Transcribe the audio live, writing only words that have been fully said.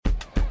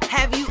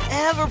Have you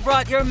ever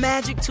brought your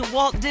magic to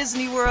Walt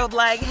Disney World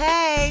like,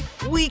 hey,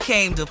 we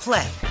came to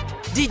play?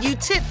 Did you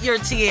tip your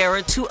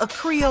tiara to a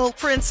Creole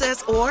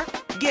princess or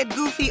get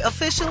goofy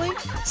officially?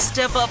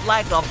 Step up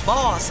like a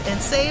boss and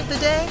save the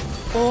day?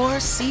 Or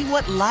see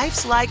what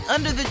life's like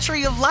under the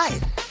tree of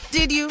life?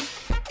 Did you?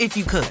 If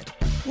you could.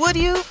 Would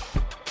you?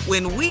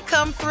 When we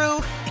come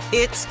through,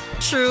 it's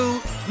true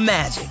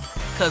magic.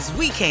 'Cause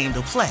we came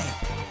to play.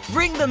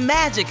 Bring the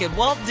magic at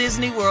Walt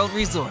Disney World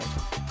Resort.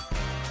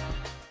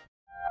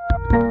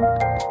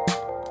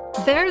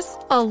 There's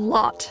a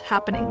lot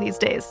happening these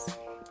days.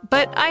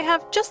 But I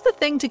have just the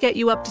thing to get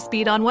you up to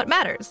speed on what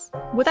matters,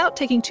 without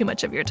taking too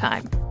much of your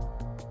time.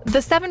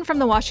 The 7 from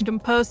the Washington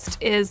Post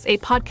is a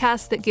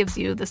podcast that gives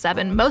you the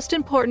 7 most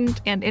important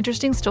and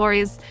interesting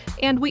stories,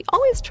 and we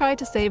always try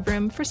to save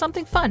room for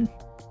something fun.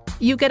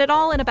 You get it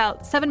all in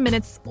about 7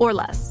 minutes or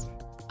less.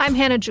 I'm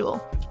Hannah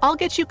Jewell. I'll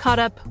get you caught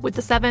up with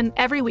the 7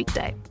 every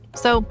weekday.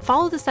 So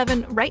follow the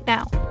 7 right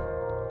now.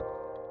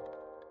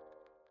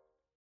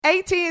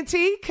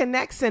 AT&T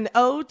connects an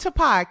ode to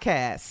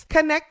podcasts.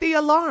 Connect the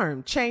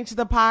alarm. Change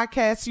the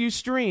podcast you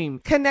stream.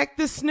 Connect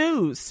the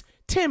snooze.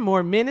 10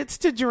 more minutes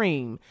to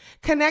dream.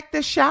 Connect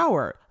the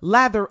shower.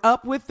 Lather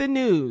up with the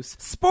news.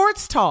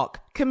 Sports talk,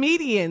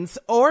 comedians,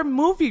 or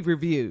movie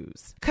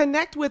reviews.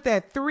 Connect with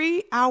that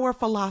 3-hour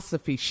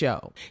philosophy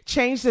show.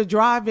 Change the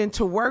drive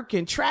into work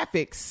in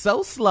traffic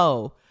so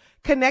slow.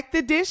 Connect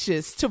the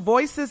dishes to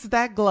voices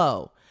that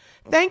glow.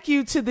 Thank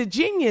you to the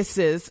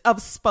geniuses of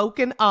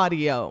spoken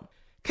audio.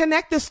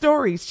 Connect the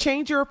stories,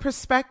 change your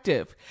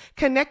perspective.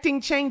 Connecting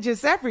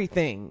changes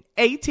everything.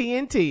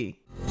 AT&T.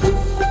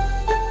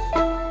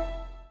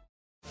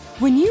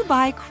 When you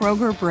buy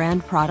Kroger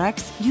brand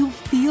products, you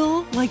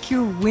feel like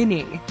you're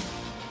winning.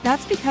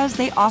 That's because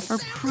they offer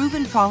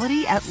proven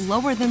quality at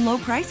lower than low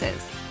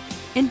prices.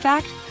 In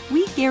fact,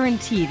 we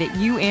guarantee that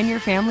you and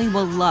your family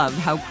will love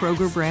how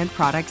Kroger brand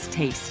products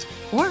taste,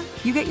 or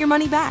you get your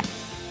money back.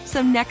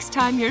 So next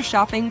time you're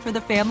shopping for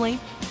the family,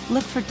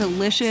 look for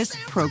delicious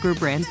Kroger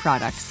brand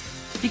products,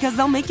 because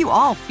they'll make you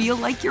all feel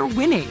like you're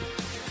winning.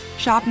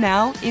 Shop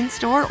now,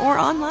 in-store, or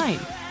online.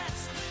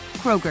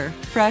 Kroger,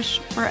 fresh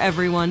for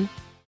everyone.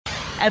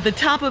 At the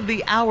top of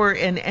the hour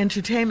in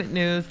entertainment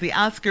news, the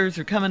Oscars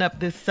are coming up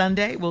this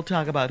Sunday. We'll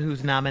talk about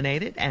who's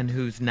nominated and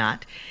who's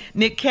not.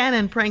 Nick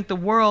Cannon pranked the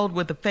world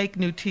with a fake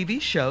new TV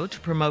show to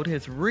promote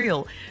his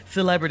real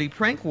Celebrity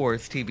Prank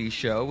Wars TV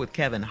show with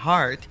Kevin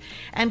Hart.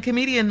 And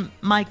comedian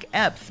Mike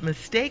Epps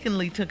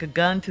mistakenly took a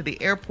gun to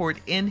the airport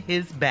in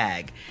his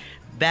bag.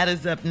 That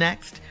is up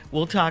next.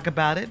 We'll talk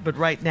about it, but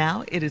right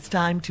now it is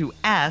time to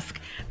ask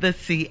the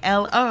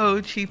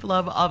CLO. Chief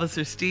Love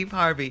Officer Steve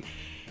Harvey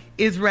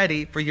is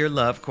ready for your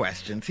love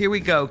questions. Here we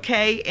go.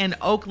 Kay in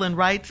Oakland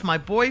writes, my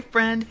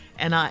boyfriend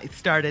and I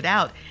started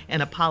out in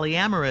a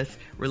polyamorous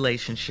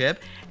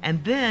relationship,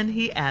 and then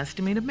he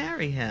asked me to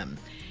marry him.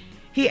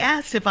 He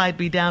asked if I'd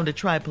be down to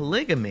try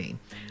polygamy.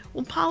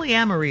 Well,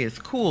 polyamory is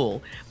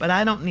cool, but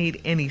I don't need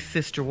any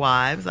sister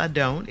wives. I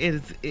don't.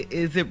 Is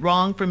it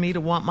wrong for me to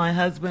want my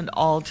husband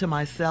all to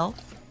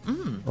myself?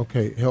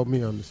 Okay, help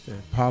me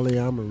understand.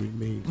 Polyamory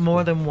means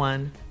more than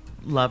one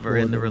lover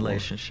in the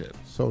relationship.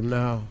 One. So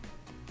now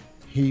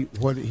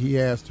he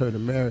asked her to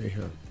marry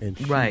him, and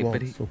she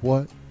wants to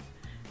what?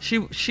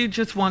 She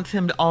just wants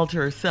him to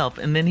alter herself,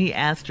 and then he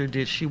asked her,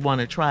 did she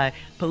want to try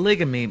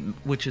polygamy,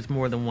 which is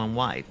more than one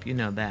wife? You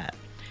know that.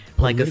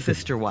 Like a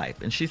sister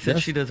wife. And she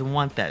said she doesn't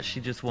want that. She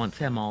just wants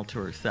him all to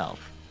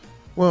herself.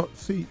 Well,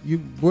 see,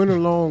 you went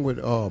along with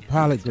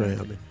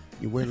polygramming.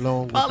 You went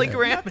along with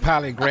polygram.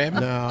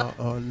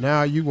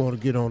 Now you want to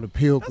get on the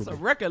pilgrim. That's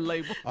a record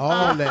label.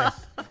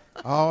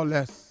 All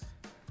that's,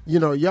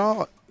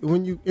 y'all,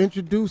 when you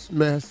introduce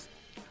mess,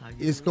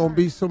 it's going to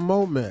be some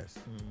more mess.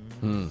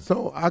 Mm-hmm.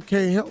 So I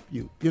can't help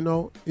you.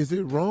 Is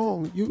it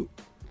wrong?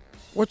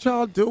 What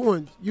y'all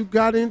doing? You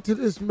got into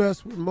this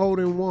mess with more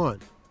than one.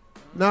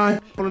 Now I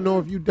want to know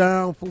if you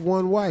down for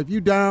one wife.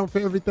 You down for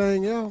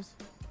everything else?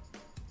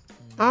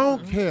 I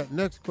don't care.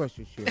 Next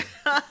question, Shirley.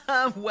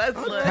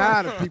 Wesley. I'm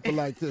tired of people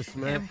like this,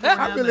 man.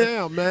 I really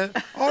am, man.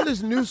 All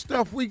this new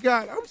stuff we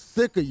got, I'm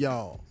sick of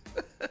y'all.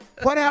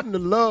 What happened to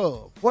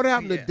love? What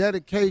happened to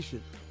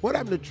dedication? What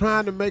happened to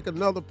trying to make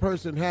another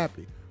person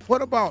happy?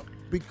 What about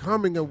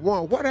becoming a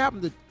one? What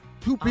happened to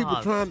two people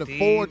trying to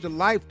forge a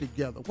life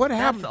together? What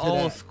happened to that?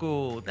 That's old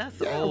school.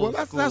 That's old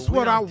school. That's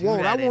what I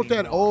want. I want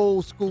that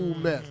old school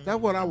mess.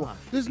 That's what I want.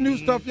 This new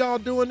stuff y'all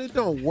doing, it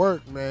don't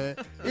work, man.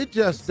 It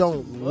just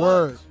don't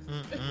work.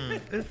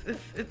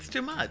 It's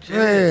too much.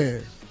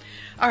 Man.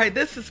 All right,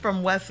 this is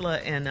from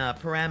Wesla in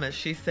Paramus.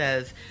 She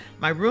says,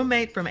 my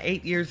roommate from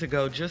 8 years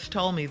ago just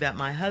told me that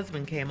my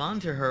husband came on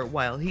to her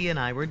while he and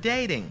I were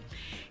dating.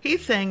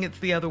 He's saying it's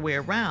the other way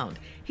around.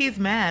 He's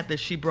mad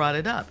that she brought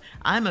it up.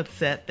 I'm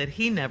upset that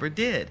he never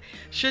did.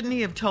 Shouldn't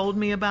he have told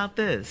me about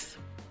this?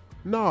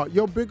 No,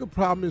 your bigger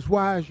problem is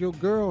why is your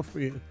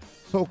girlfriend,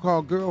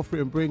 so-called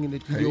girlfriend, bringing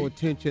it to your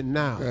attention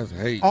now? That's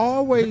hate.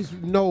 Always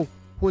know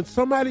when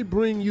somebody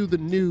bring you the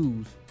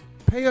news,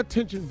 pay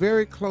attention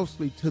very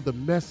closely to the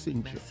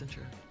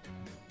messenger.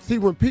 See,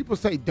 when people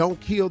say don't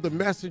kill the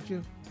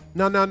messenger,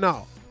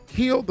 no.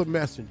 Kill the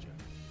messenger.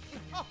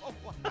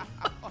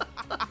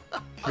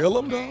 Kill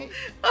him, dog?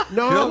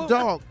 No,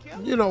 dog.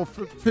 You know,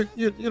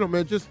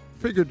 man, just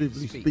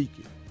figuratively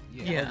speaking.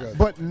 Yeah.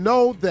 But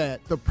know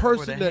that the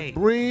person that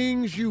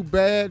brings you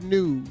bad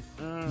news,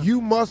 you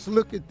must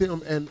look at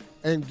them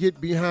and get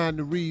behind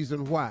the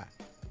reason why.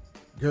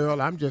 Girl,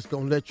 I'm just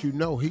going to let you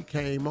know he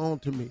came on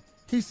to me.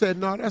 He said,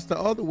 no, that's the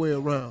other way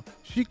around.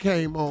 She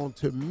came on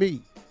to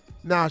me.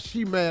 Now,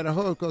 she mad at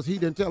her because he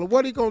didn't tell her.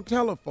 What he going to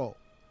tell her for?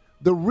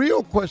 The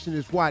real question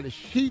is, why did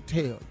she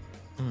tell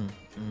you?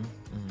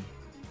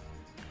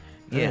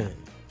 Yeah.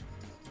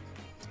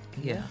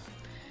 Yeah.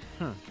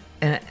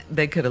 And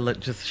they could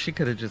have she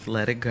could have just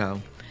let it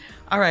go.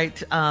 All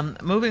right.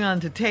 Moving on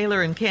to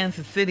Taylor in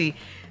Kansas City.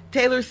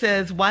 Taylor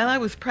says, while I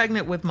was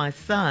pregnant with my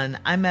son,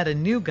 I met a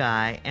new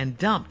guy and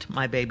dumped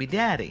my baby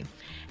daddy.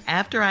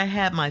 After I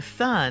had my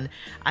son,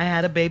 I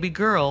had a baby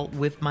girl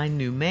with my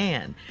new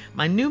man.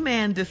 My new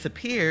man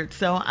disappeared,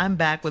 so I'm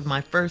back with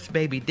my first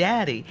baby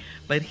daddy,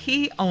 but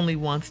he only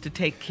wants to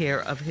take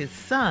care of his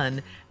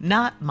son,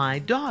 not my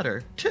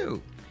daughter,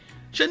 too.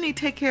 Shouldn't he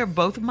take care of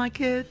both of my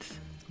kids?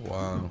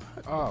 Wow.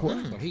 Oh,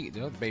 so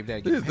the other baby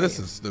daddy gets This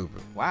paid. is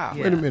stupid. Wow.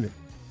 Wait a minute.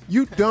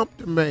 You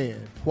dumped a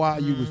man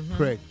while you was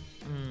pregnant.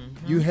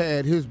 You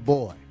had his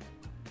boy.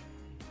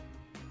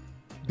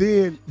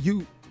 Then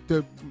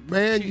the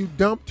man you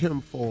dumped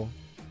him for,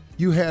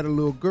 you had a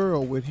little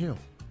girl with him.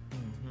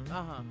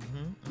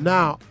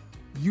 Now,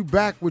 you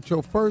back with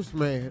your first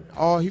man,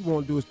 all he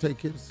want to do is take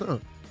care of the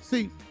son.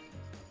 See,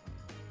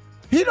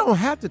 he don't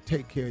have to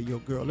take care of your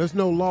girl. There's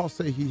no law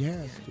say he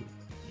has to.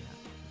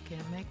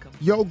 Can't make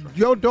them.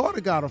 Your daughter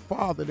got a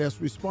father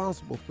that's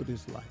responsible for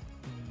this life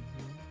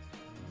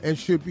and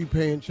should be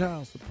paying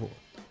child support.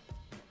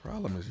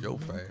 Problem is your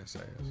fast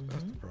ass.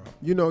 That's the problem.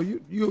 You know,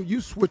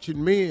 you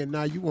switching men,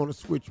 now you want to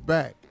switch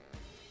back.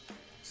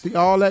 See,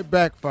 all that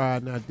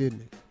backfired now,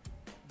 didn't it?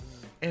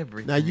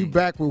 Everything. Now you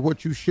back with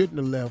what you shouldn't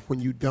have left when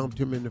you dumped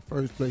him in the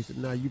first place,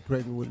 and now you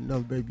pregnant with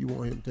another baby you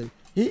want him to take.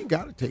 He ain't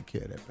got to take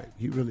care of that baby.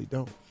 He really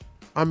don't.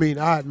 I mean,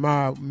 I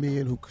admire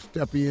men who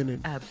step in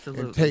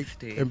and take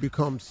Steve. and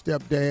become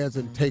stepdads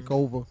and take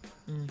over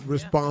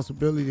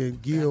responsibility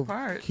and give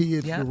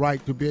kids the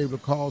right to be able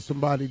to call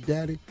somebody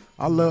daddy.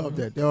 I love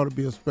that. There ought to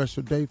be a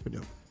special day for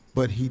them.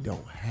 But he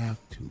don't have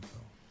to,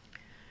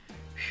 though.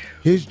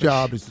 His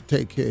job is to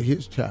take care of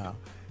his child.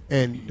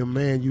 And the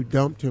man you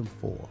dumped him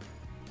for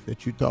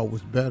that you thought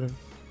was better,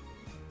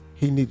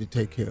 he need to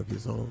take care of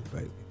his own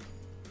baby.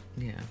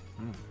 Yeah.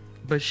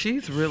 But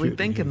she's really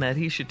thinking that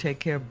he should take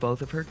care of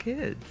both of her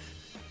kids.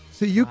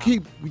 See, you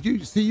keep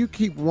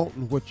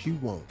wanting what you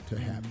want to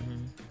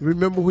happen.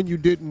 Remember when you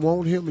didn't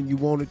want him and you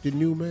wanted the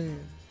new man?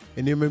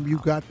 And then remember you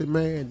got the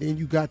man, then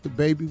you got the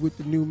baby with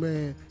the new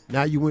man.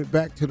 Now you went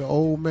back to the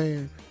old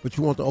man, but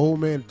you want the old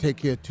man to take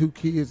care of 2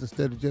 kids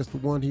instead of just the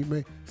one he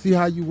made. See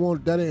how you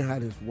want it? That ain't how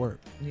this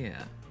works.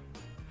 Yeah.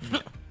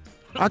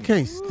 I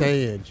can't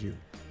stand you.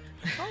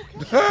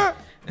 I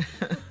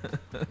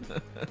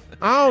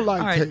don't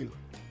like Taylor.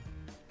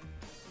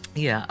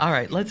 Yeah, all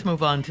right, let's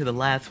move on to the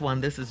last one.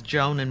 This is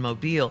Joan in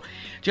Mobile.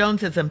 Joan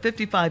says, I'm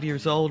 55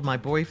 years old. My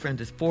boyfriend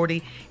is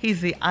 40.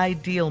 He's the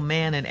ideal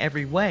man in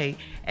every way,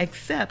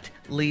 except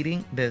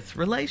leading this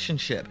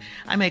relationship.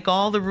 I make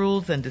all the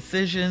rules and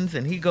decisions,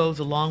 and he goes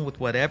along with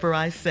whatever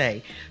I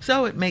say.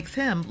 So it makes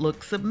him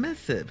look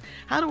submissive.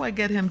 How do I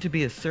get him to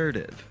be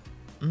assertive?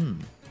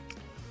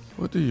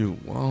 What do you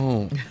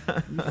want?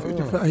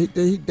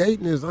 He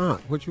dating his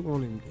aunt. What you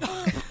want him to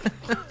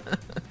do?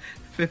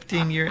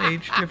 15-year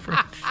age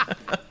difference.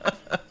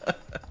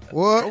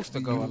 What do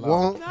you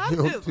want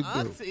him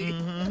to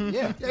do?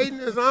 Yeah. Dating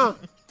his aunt.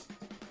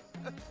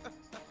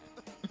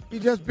 He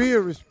just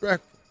being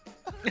respectful.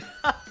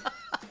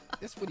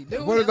 That's what he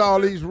do. What is all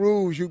these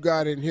rules you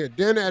got in here?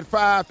 Dinner at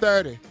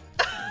 5:30.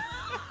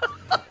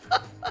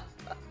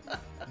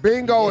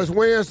 Bingo is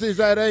Wednesdays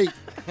at 8.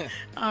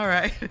 All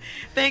right.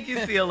 Thank you,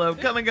 CeeLo.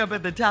 Coming up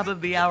at the top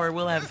of the hour,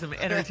 we'll have some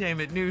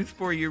entertainment news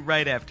for you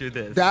right after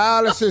this.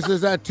 Dialysis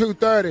is at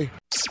 2:30.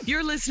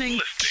 You're listening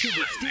to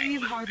the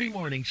Steve Harvey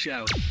Morning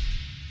Show.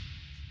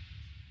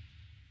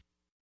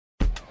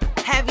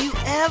 Have you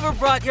ever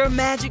brought your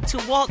magic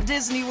to Walt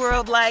Disney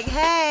World like,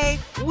 hey,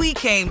 we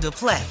came to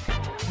play?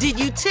 Did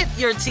you tip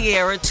your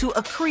tiara to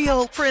a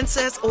Creole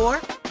princess or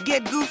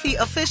get goofy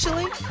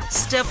officially?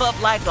 Step up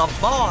like a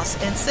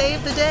boss and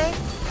save the day?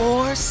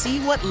 Or see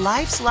what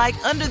life's like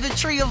under the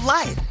tree of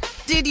life?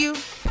 Did you?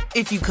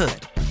 If you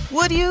could.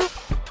 Would you?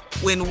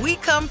 When we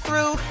come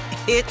through,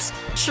 it's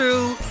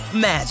true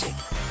magic.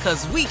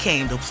 'Cause we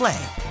came to play.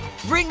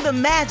 Bring the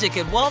magic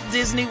at Walt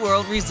Disney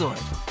World Resort.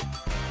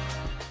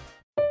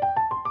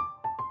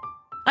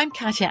 I'm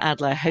Katya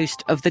Adler,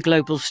 host of The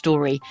Global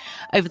Story.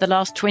 Over the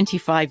last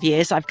 25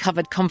 years, I've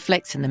covered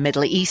conflicts in the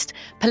Middle East,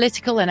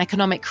 political and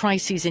economic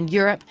crises in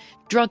Europe,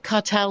 drug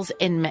cartels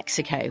in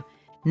Mexico.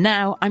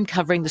 Now I'm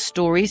covering the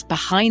stories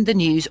behind the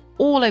news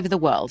all over the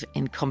world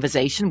in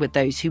conversation with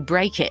those who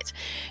break it.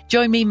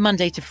 Join me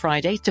Monday to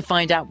Friday to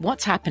find out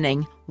what's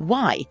happening,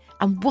 why,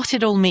 and what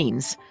it all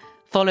means.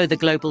 Follow The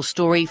Global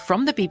Story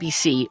from the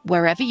BBC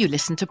wherever you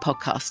listen to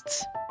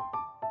podcasts.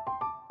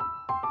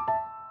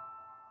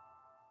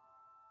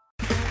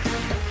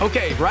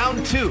 Okay,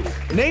 round 2.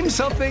 Name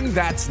something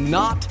that's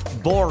not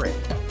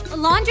boring. A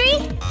laundry?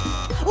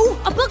 Ooh,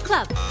 a book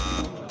club.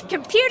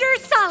 Computer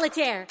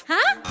solitaire,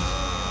 huh?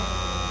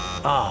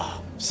 Ah,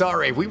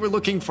 sorry, we were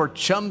looking for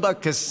Chumba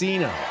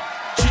Casino.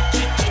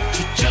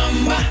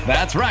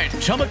 That's right,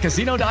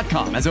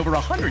 ChumbaCasino.com has over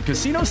 100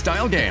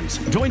 casino-style games.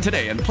 Join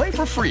today and play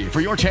for free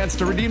for your chance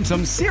to redeem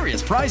some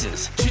serious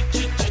prizes.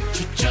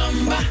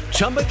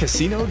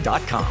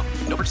 ChumbaCasino.com.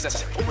 No purchase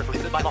necessary. Void where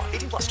prohibited by law.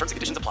 18+ terms and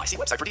conditions apply. See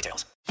website for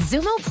details.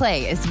 Xumo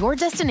Play is your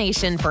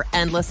destination for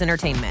endless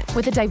entertainment.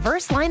 With a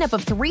diverse lineup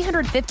of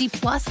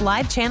 350+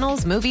 live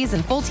channels, movies,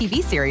 and full TV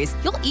series,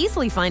 you'll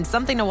easily find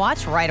something to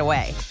watch right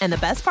away. And the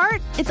best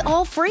part? It's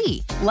all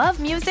free. Love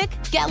music?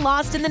 Get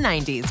lost in the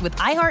 90s with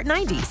iHeart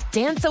 90s.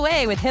 Dance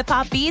away with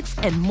hip-hop beats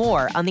and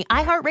more on the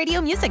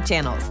iHeartRadio music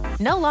channels.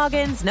 No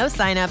logins, no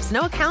signups,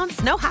 no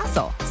accounts, no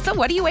hassle. So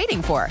what are you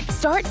waiting for?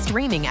 Start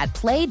streaming at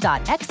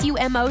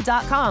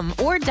play.xumo.com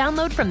or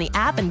download from the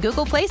app and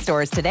Google Play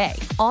stores today.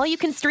 All you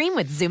can stream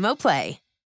with Xumo Play.